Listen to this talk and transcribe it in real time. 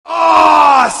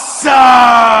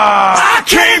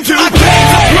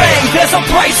there's a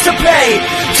price to pay.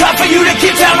 Time for you to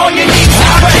get down on your knees.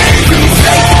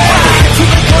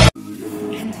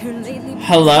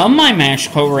 Hello, my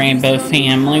magical rainbow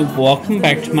family. Welcome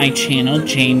back to my channel,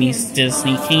 Jamie's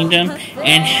Disney Kingdom,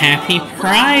 and happy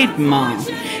Pride Month.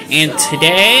 And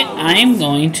today, I'm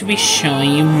going to be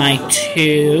showing you my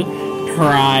 2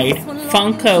 Pride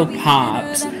Funko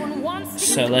Pops.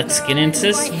 So let's get into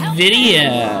this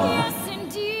video.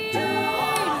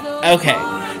 Okay,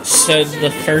 so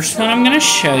the first one I'm going to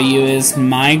show you is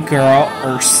my girl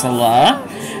Ursula.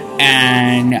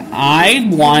 And I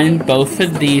won both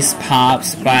of these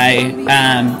pops by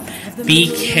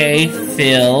BK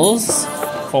Phil's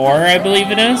 4, I believe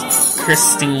it is.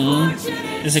 Christine.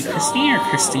 Is it Christine or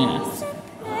Christina?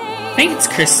 I think it's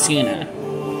Christina.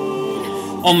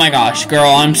 Oh my gosh, girl,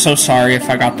 I'm so sorry if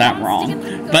I got that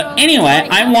wrong. But anyway,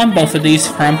 I won both of these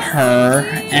from her.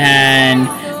 And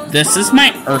this is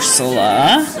my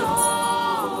Ursula.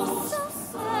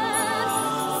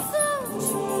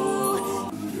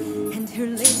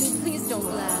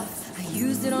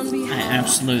 I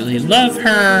absolutely love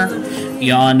her.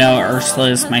 Y'all know Ursula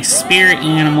is my spirit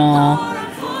animal.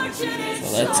 So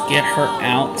let's get her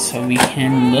out so we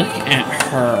can look at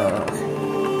her.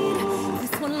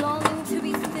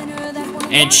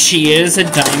 And she is a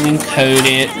diamond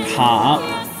coated pop.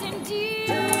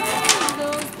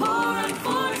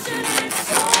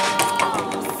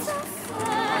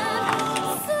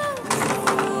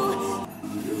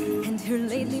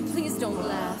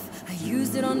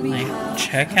 Like,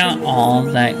 check out all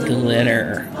that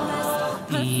glitter.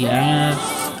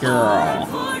 Yes, girl.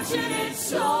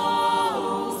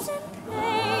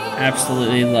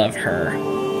 Absolutely love her.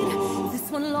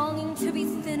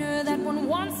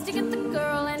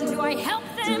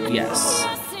 Yes.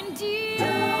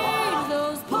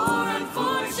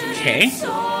 Okay.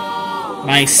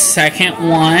 My second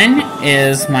one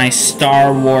is my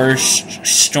Star Wars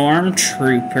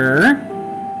Stormtrooper.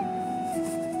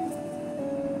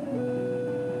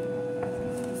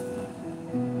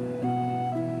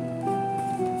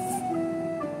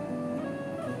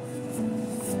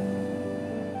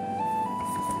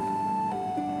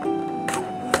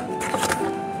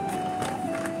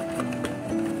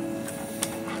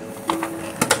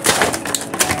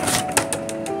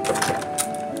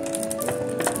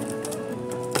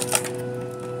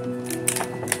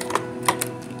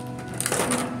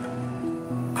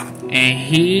 And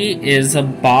he is a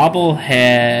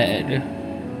bobblehead.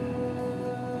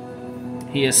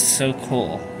 He is so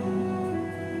cool.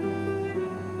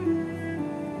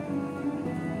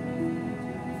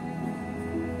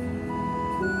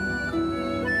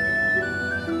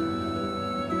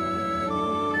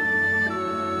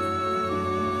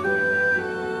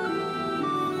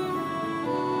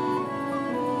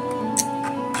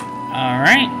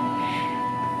 Alright.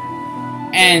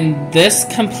 And this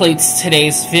completes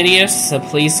today's video, so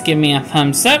please give me a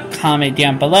thumbs up, comment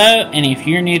down below, and if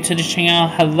you're new to the channel,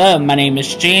 hello, my name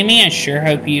is Jamie. I sure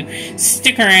hope you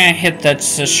stick around, hit that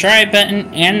subscribe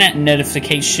button and that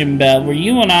notification bell where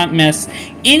you will not miss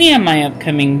any of my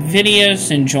upcoming videos,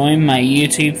 and join my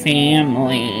YouTube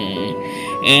family.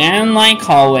 And like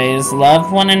always,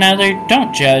 love one another,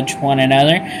 don't judge one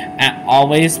another, and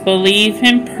always believe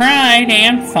in Pride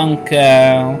and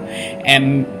Funko.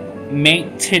 And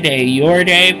make today your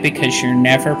day, because you're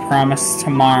never promised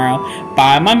tomorrow.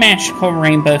 Bye, my magical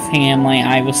rainbow family.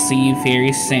 I will see you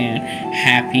very soon.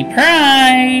 Happy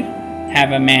Pride!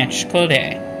 Have a magical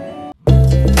day.